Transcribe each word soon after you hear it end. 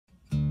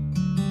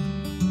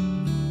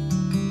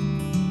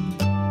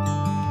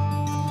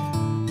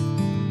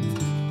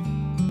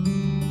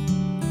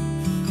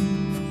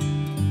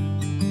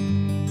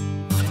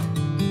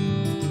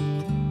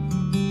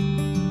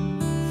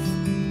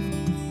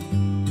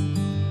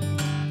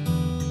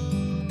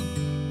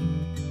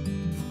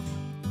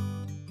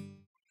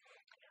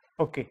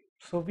Okay,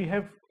 so we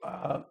have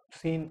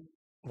seen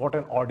what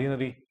an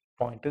ordinary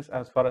point is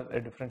as far as a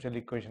differential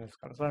equation is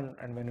concerned,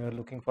 and when we are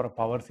looking for a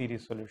power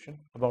series solution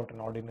about an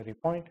ordinary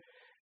point.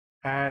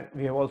 And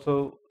we have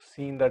also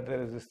seen that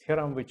there is this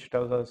theorem which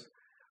tells us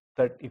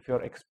that if you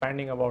are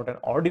expanding about an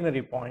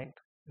ordinary point,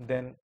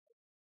 then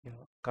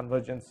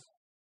convergence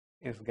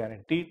is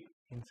guaranteed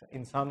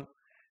in some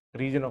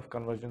region of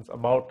convergence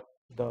about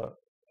the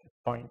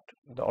point,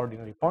 the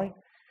ordinary point.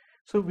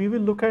 So we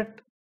will look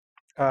at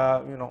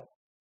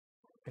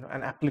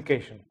an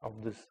application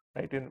of this,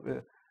 right,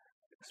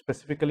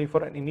 specifically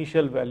for an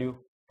initial value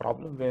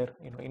problem where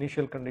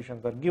initial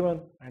conditions are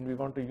given and we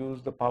want to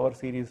use the power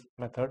series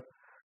method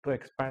to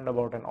expand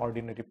about an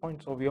ordinary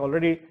point. So we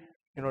already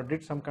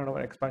did some kind of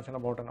an expansion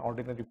about an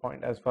ordinary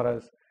point as far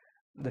as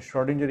the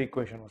Schrodinger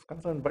equation was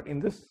concerned, but in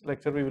this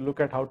lecture we will look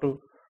at how to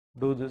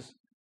do this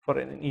for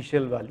an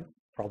initial value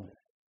problem.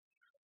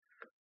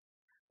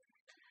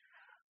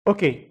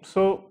 Okay,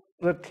 so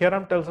the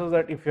theorem tells us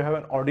that if you have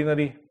an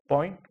ordinary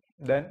point,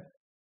 then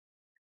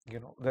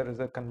there is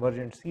a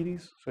convergent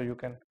series, so you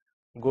can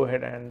go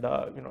ahead and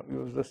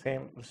use the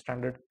same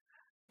standard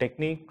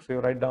technique. So you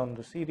write down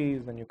the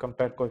series, then you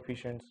compare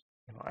coefficients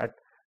at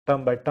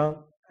term by term,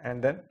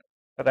 and then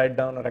write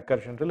down a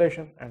recursion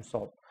relation and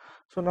solve.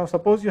 So now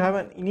suppose you have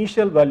an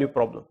initial value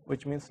problem,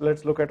 which means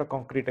let's look at a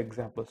concrete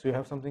example. So you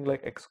have something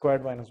like x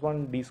squared minus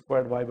 1 d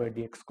squared y by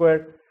dx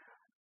squared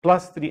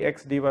plus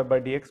 3x dy by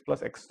dx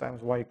plus x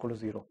times y equal to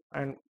 0,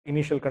 and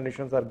initial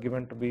conditions are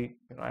given to be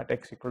at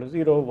x equal to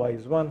 0, y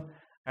is 1,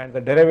 and the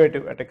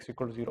derivative at x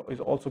equal to 0 is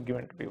also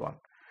given to be 1.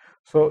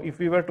 So if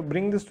we were to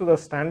bring this to the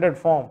standard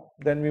form,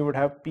 then we would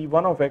have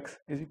p1 of x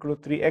is equal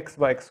to 3x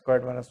by x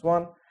squared minus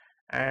 1,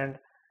 and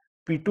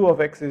p2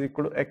 of x is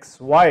equal to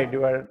xy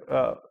divided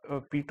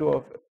p2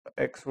 of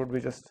x would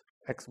be just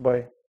x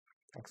by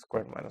x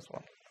squared minus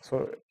 1.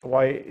 So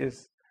y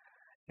is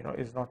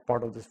is not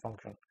part of this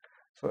function.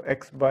 So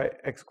x by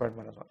x squared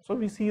minus 1. So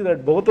we see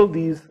that both of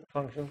these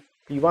functions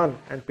p1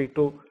 and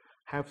p2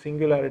 have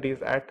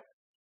singularities at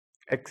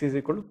x is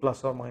equal to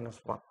plus or minus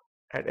 1.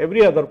 At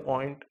every other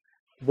point,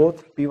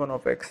 both p1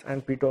 of x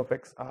and p2 of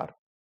x are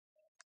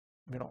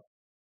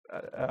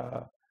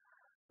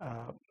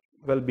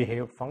well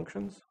behaved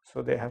functions,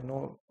 so they have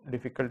no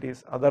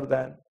difficulties other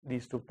than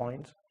these 2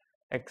 points,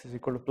 x is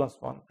equal to plus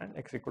 1 and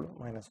x equal to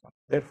minus 1.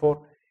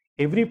 Therefore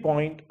every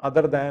point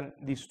other than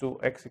these two,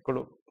 x equal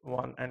to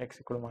 1 and x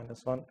equal to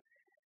minus 1,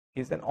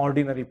 is an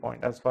ordinary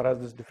point as far as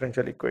this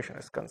differential equation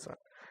is concerned.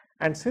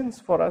 And since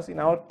for us in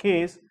our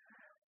case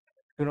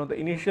the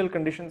initial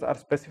conditions are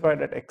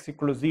specified at x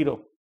equal to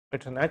 0,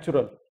 it's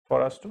natural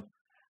for us to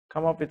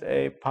come up with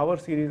a power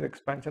series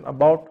expansion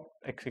about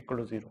x equal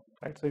to 0,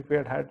 right? So if we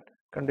had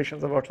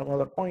conditions about some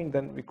other point,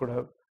 then we could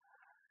have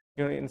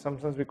in some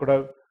sense we could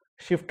have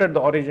shifted the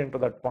origin to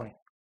that point,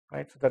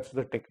 right? So that's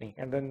the technique,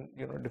 and then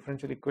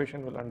differential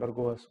equation will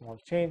undergo a small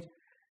change,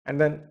 and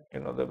then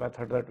the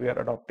method that we are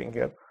adopting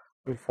here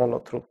will follow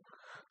through.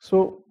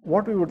 So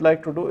what we would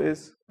like to do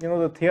is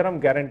the theorem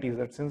guarantees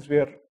that since we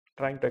are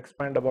trying to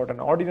expand about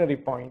an ordinary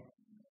point,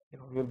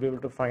 we'll be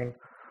able to find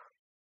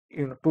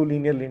two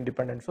linearly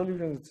independent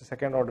solutions. It's a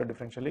second order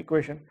differential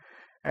equation,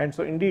 and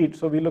so indeed,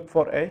 so we look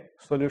for a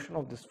solution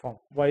of this form: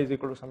 y is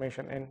equal to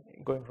summation n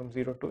going from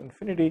 0 to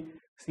infinity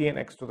cn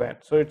x to the n.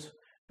 So it's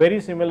very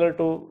similar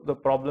to the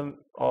problem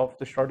of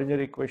the Schrodinger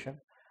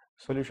equation,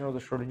 solution of the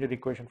Schrodinger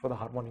equation for the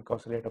harmonic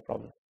oscillator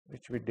problem,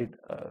 which we did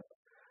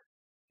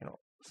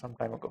some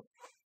time ago.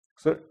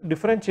 So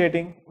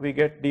differentiating, we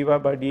get dy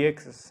by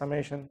dx is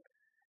summation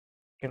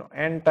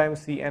n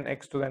times cn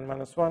x to the n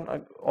minus 1.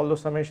 Although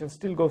summation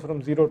still goes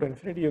from 0 to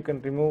infinity, you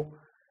can remove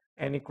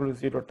n equal to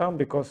 0 term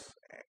because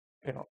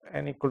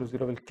n equal to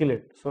 0 will kill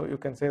it. So you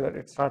can say that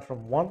it starts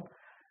from 1,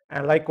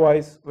 and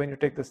likewise when you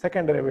take the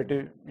second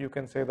derivative, you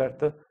can say that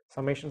the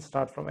summation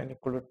starts from n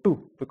equal to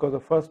 2, because the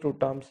first two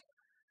terms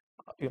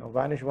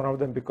vanish, one of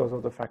them because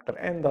of the factor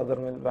n, the other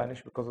will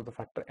vanish because of the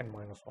factor n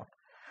minus 1.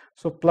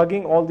 So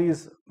plugging all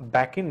these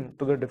back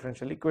into the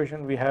differential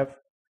equation, we have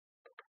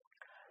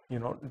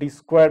d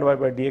squared y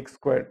by dx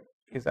squared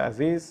is as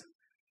is,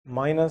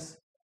 minus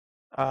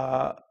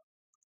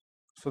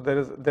so there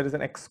is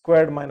an x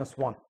squared minus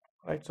 1,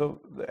 right?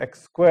 So the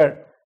x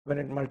squared, when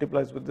it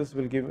multiplies with this,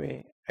 will give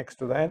me x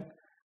to the n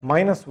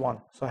minus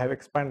 1. So I have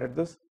expanded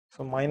this,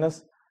 so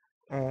minus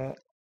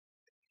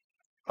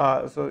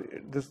so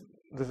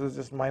this is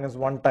just minus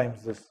 1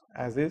 times this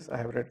as is. I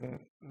have written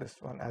this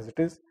one as it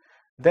is.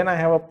 Then I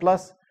have a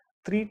plus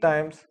 3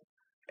 times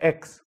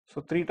x,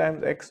 so 3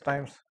 times x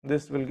times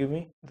this will give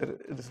me,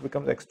 this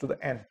becomes x to the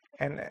n,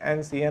 and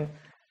cn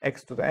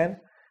x to the n.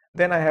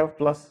 Then I have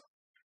plus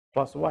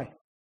y,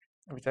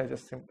 which I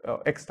just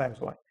x times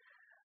y.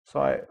 So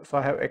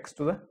I have x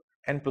to the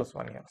n plus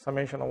 1 here,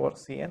 summation over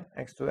cn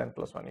x to the n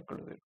plus 1 equal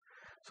to 0.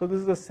 So this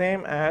is the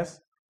same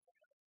as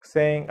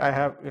saying I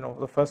have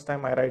the first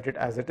time I write it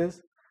as it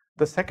is.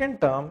 The second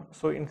term,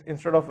 so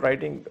instead of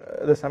writing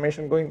the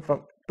summation going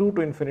from 2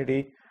 to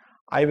infinity,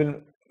 I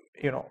will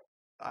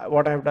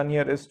what I have done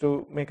here is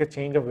to make a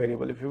change of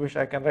variable. If you wish,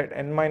 I can write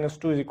n minus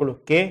 2 is equal to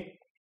k,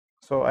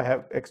 So I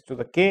have x to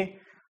the k,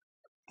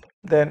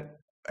 then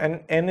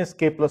n is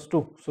k plus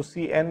 2, so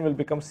Cn will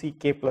become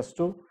Ck plus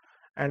 2,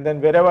 and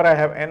then wherever I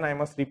have n, I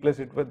must replace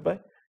it with by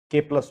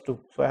k plus 2.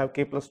 So I have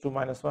k plus 2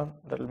 minus 1,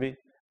 that will be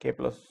k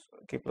plus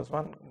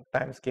 1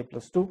 times k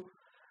plus 2,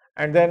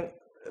 and then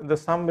the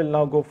sum will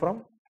now go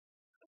from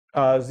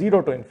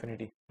 0 to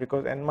infinity,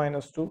 because n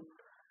minus 2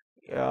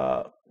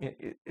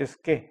 is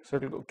k, so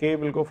k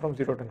will go from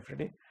 0 to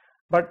infinity,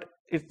 but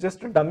it's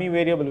just a dummy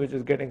variable which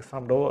is getting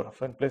summed over.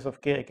 So in place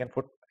of k, I can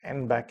put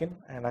n back in,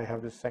 and I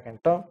have this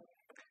second term.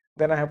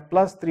 Then I have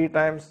plus 3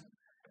 times,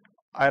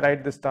 I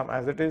write this term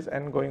as it is,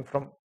 n going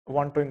from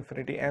 1 to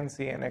infinity, n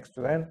Cn x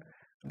to the n.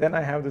 Then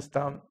I have this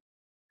term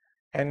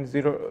n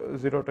 0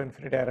 to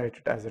infinity, I write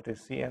it as it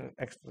is, Cn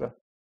x to the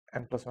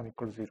n plus 1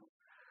 equals 0.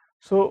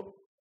 So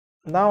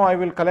now I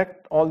will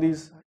collect all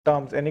these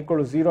terms, n equal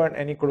to 0 and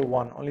n equal to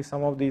 1. Only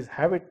some of these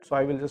have it, so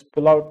I will just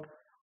pull out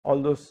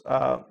all those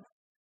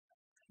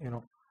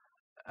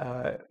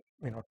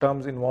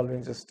terms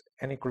involving just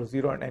n equal to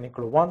 0 and n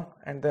equal to 1,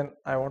 and then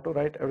I want to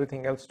write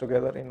everything else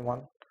together in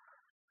one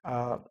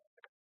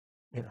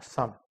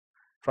sum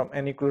from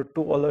n equal to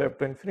 2 all the way up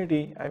to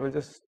infinity. I will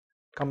just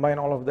combine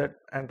all of that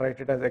and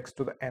write it as x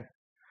to the n.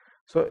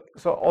 So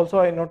also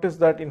I noticed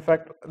that in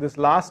fact this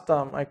last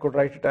term I could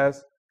write it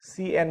as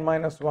Cn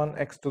minus 1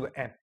 x to the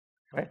n,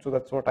 right? So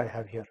that's what I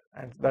have here,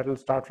 and that will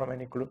start from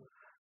n equal to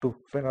 2.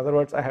 So in other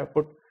words, I have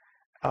put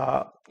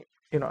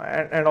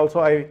and also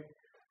I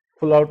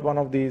pull out one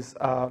of these.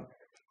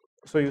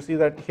 So you see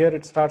that here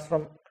it starts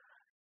from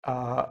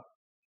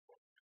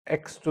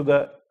x to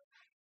the,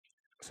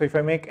 so if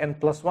I make n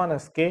plus 1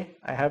 as k,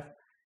 I have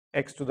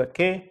x to the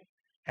k,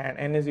 and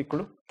n is equal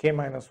to k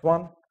minus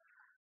 1,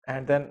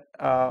 and then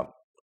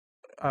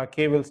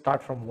k will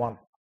start from 1,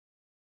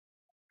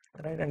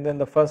 right? And then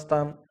the first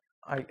term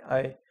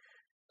I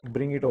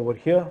bring it over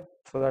here,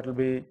 so that will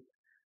be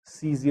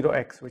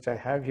c0x, which I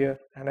have here,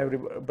 and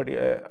everybody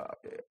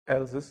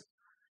else is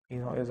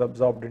is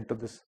absorbed into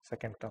this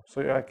second term.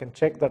 So I can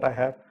check that I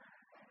have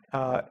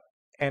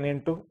n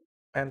into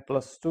n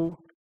plus 2.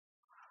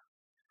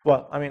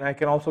 Well, I mean, I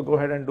can also go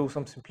ahead and do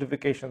some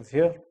simplifications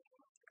here.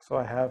 So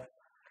I have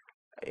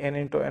n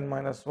into n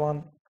minus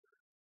 1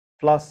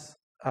 plus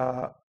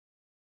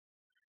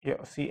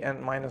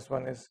Cn minus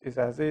 1 is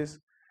as is.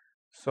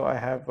 So I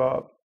have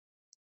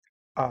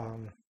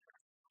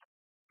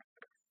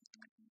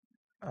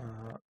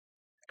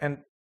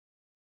n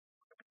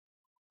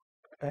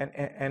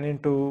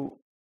into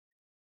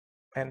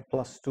n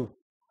plus 2.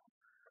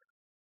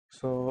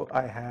 So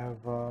I have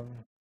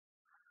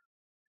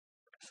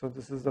so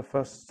this is the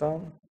first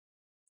term,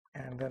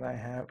 and then I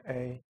have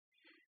a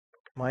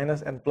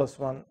minus n plus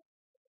 1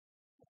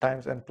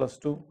 times n plus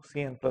 2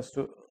 Cn plus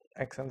 2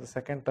 x in the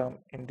second term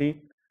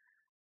indeed.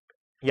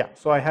 Yeah,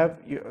 so I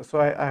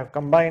have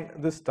combined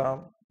this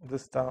term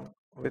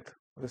with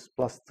this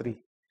plus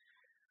 3.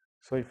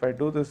 So if I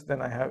do this,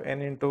 then I have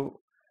n into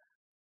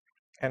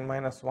n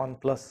minus 1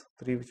 plus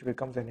 3, which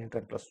becomes n into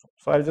n plus 2.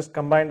 So I'll just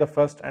combine the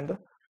first and the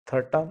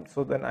third term.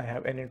 So then I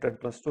have n into n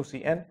plus 2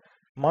 Cn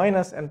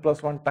minus n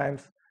plus 1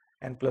 times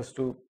n plus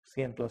 2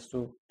 Cn plus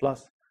 2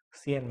 plus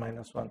Cn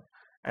minus 1.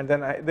 And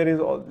then there is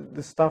all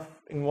this stuff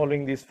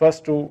involving these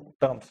first two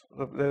terms.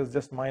 There is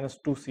just minus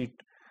 2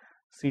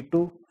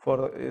 C2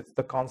 for it's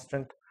the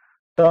constant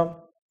term,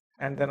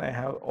 and then I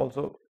have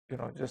also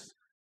just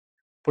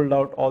pulled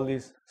out all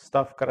these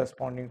stuff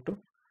corresponding to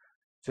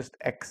just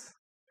x,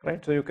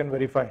 right? So you can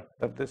verify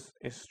that this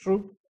is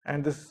true,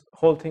 and this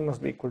whole thing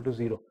must be equal to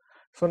 0.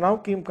 So now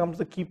comes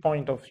the key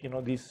point of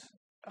these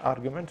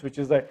arguments, which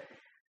is that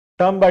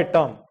term by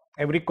term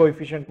every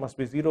coefficient must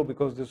be 0,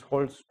 because this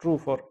holds true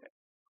for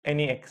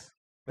any x.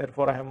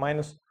 Therefore I have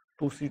minus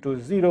 2c2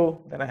 is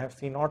 0, then I have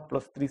c0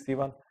 plus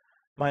 3c1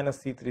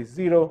 minus c3 is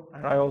 0,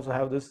 and I also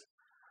have this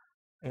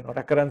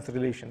recurrence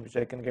relation, which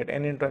I can get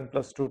n into n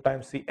plus 2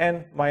 times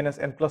Cn minus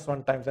n plus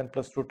 1 times n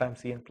plus 2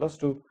 times Cn plus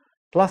 2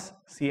 plus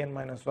Cn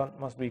minus 1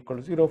 must be equal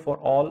to 0 for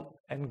all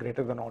n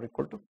greater than or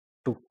equal to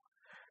 2,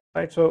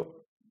 right? So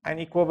an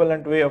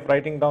equivalent way of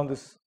writing down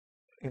this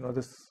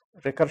this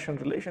recursion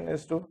relation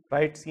is to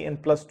write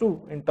Cn plus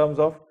 2 in terms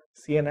of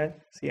Cn and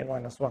Cn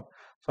minus 1.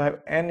 So I have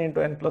n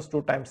into n plus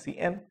 2 times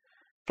Cn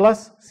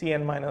plus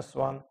Cn minus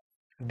 1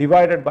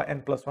 divided by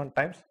n plus 1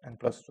 times n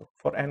plus 2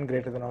 for n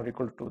greater than or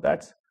equal to 2.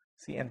 That's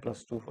Cn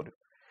plus 2 for you.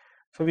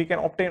 So we can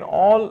obtain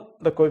all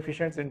the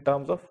coefficients in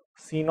terms of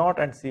C0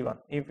 and C1.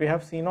 If we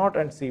have C0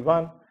 and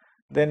C1,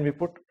 then we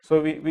put,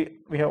 so we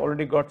have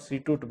already got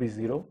C2 to be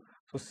 0.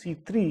 So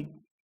C3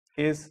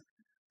 is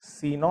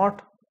C0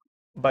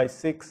 by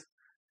 6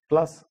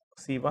 plus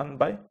C1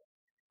 by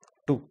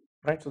 2,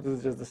 right? So this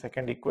is just the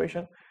second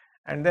equation.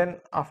 And then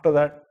after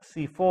that,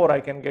 C4 I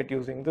can get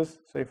using this.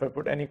 So if I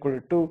put n equal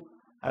to 2,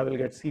 I will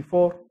get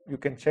C4. You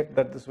can check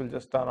that this will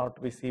just turn out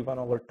to be C1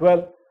 over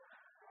 12.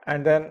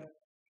 And then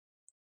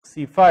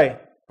C5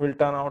 will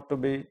turn out to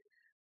be,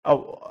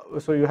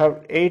 so you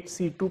have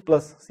 8C2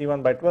 plus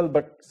C1 by 12,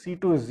 but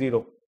C2 is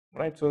 0,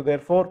 right? So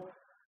therefore,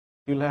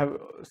 you'll have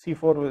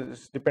C4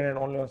 is dependent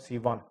only on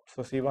C1.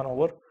 So C1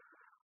 over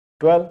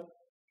 12,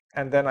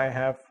 and then I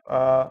have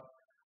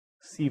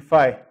C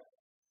phi.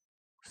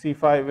 C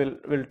phi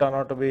will turn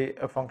out to be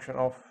a function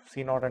of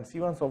C0 and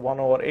C1. So 1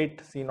 over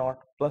 8 C0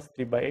 plus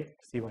 3 by 8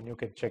 C1. You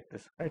can check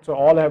this, right? So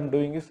all I am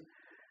doing is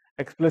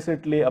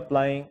explicitly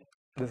applying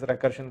this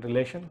recursion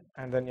relation,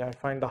 and then I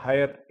find the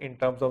higher in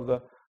terms of the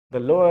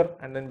lower,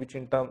 and then which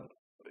in turn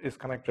is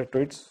connected to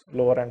its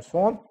lower, and so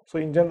on. So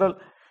in general,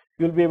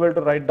 you will be able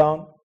to write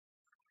down,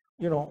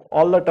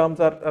 all the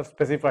terms are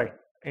specified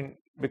in,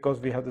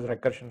 because we have this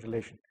recursion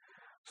relation.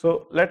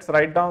 So let's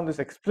write down this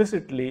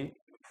explicitly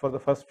for the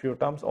first few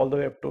terms all the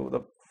way up to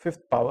the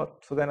fifth power.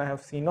 So then I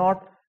have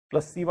C0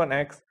 plus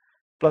C1x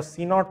plus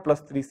C0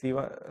 plus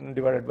 3C1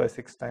 divided by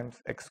 6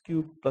 times x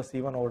cubed plus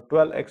C1 over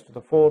 12 x to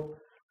the 4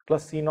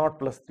 plus C0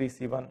 plus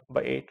 3C1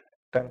 by 8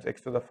 times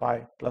x to the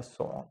 5 plus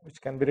so on,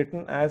 which can be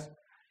written as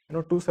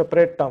two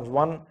separate terms,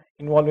 one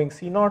involving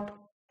C0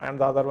 and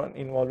the other one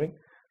involving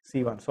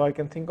C1. So I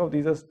can think of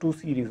these as two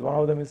series. One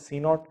of them is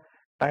C0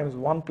 times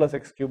 1 plus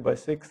x cubed by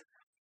 6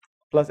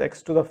 plus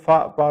x to the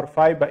power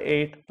 5 by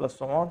 8 plus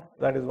so on.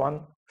 That is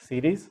one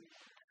series,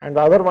 and the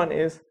other one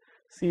is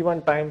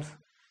C1 times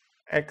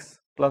x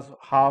plus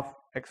half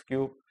x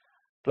cubed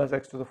plus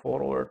x to the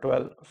 4 over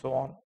 12 so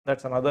on.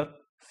 That's another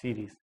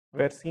series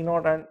where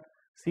C0 and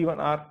C1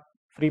 are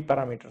free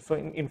parameters. So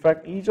in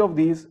fact each of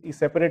these is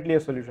separately a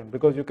solution,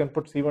 because you can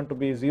put C1 to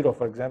be 0,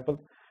 for example,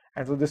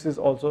 and so this is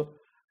also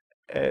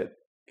a,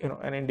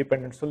 an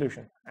independent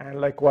solution,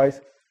 and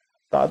likewise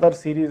the other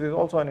series is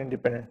also an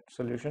independent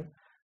solution.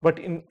 But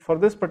for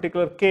this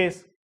particular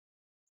case,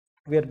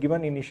 we are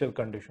given initial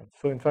conditions.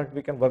 So in fact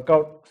we can work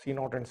out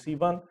C0 and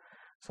C1.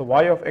 So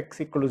y of x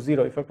equal to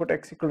 0, if I put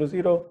x equal to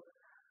 0,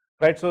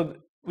 right, so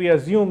we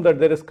assume that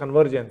there is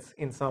convergence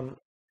in some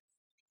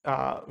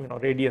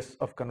radius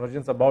of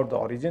convergence about the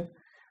origin,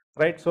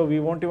 right? So we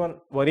won't even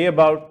worry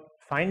about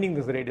finding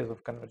this radius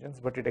of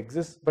convergence, but it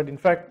exists. But in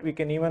fact we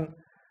can even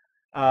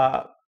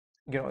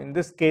in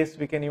this case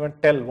we can even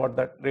tell what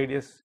that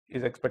radius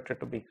is expected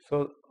to be.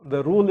 So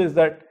the rule is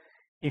that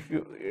if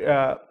you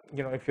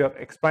if you are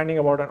expanding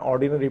about an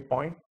ordinary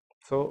point,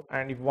 so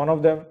and if one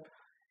of them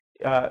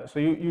so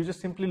you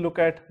just simply look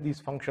at these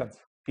functions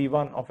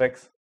p1 of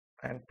x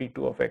and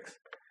p2 of x,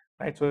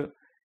 right? So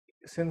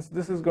since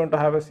this is going to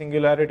have a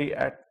singularity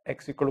at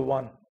x equal to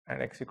 1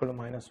 and x equal to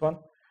 -1,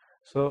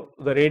 so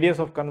the radius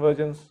of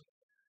convergence,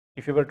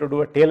 if you were to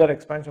do a Taylor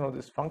expansion of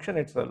this function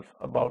itself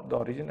about the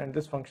origin and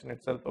this function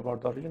itself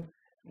about the origin,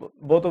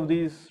 both of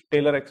these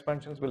Taylor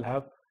expansions will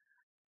have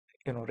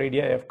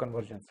radii of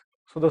convergence.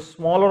 So the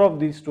smaller of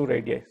these two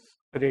radii,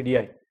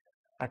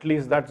 at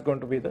least that's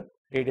going to be the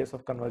radius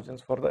of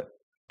convergence for the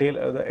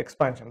Taylor, the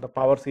expansion, the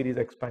power series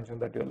expansion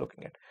that you're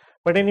looking at.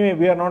 But anyway,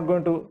 we are not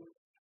going to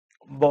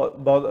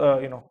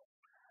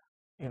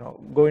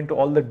go into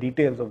all the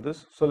details of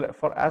this. So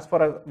as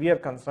far as we are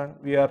concerned,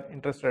 we are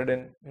interested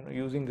in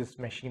using this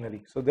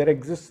machinery. So there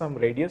exists some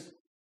radius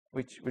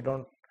which we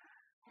don't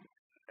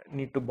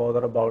need to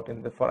bother about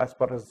in the as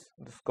far as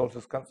this course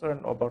is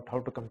concerned about how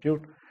to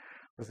compute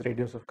this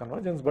radius of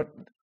convergence, but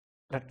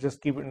let's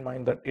just keep in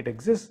mind that it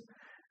exists,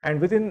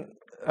 and within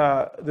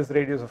this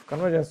radius of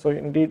convergence, so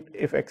indeed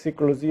if x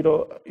equal to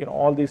 0,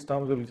 all these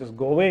terms will just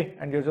go away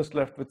and you're just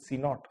left with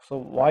C0. So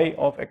y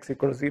of x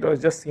equal to 0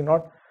 is just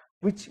C0,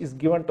 which is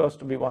given to us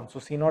to be 1. So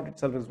C0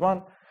 itself is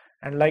 1,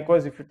 and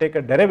likewise if you take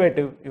a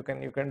derivative, you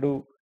can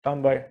do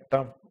term by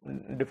term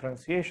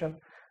differentiation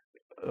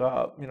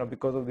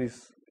because of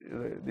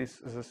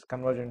this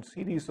convergent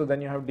series. So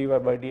then you have dy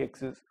by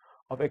dx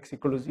of x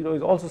equal to 0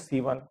 is also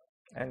C1,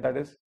 and that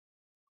is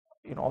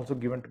also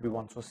given to be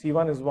 1. So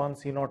C1 is 1,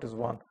 C0 is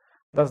 1.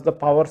 Thus the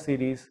power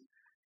series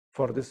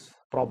for this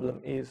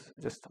problem is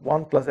just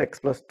 1 plus x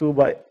plus 2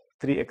 by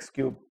 3x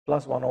cubed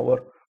plus 1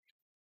 over,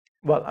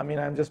 well, I mean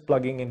I'm just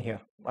plugging in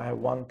here. I have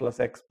 1 plus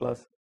x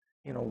plus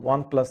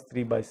 1 plus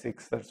 3 by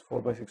 6, that's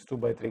 4 by 6, 2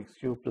 by 3x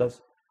cubed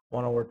plus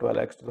 1 over 12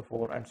 x to the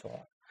 4 and so on.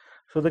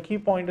 So the key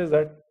point is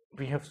that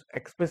we have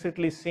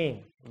explicitly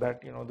seen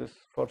that this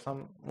for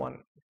one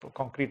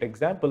concrete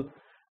example,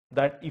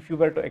 that if you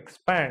were to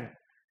expand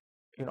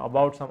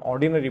about some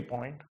ordinary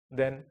point,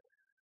 then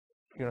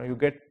you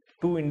get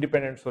two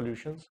independent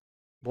solutions.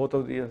 Both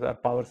of these are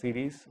power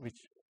series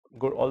which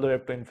go all the way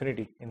up to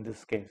infinity in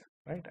this case,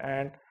 right?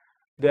 And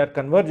they are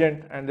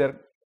convergent, and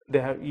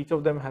each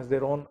of them has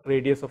their own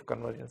radius of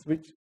convergence,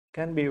 which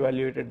can be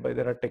evaluated by,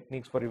 there are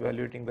techniques for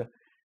evaluating the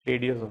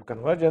radius of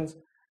convergence.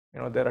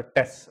 There are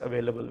tests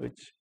available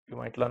which you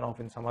might learn of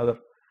in some other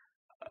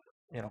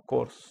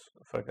course,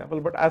 for example.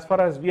 But as far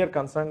as we are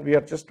concerned,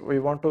 we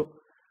want to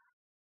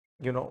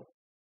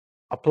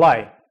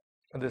apply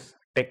this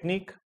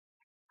technique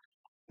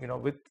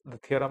with the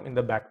theorem in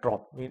the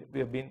backdrop. We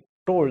have been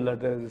told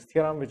that there is this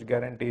theorem which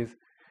guarantees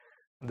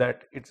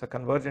that it's a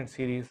convergent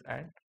series,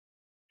 and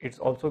it's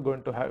also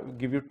going to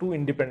give you two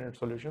independent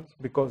solutions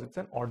because it's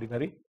an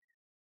ordinary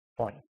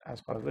point as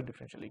far as the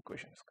differential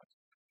equation is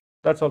concerned.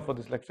 That's all for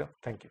this lecture.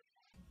 Thank you.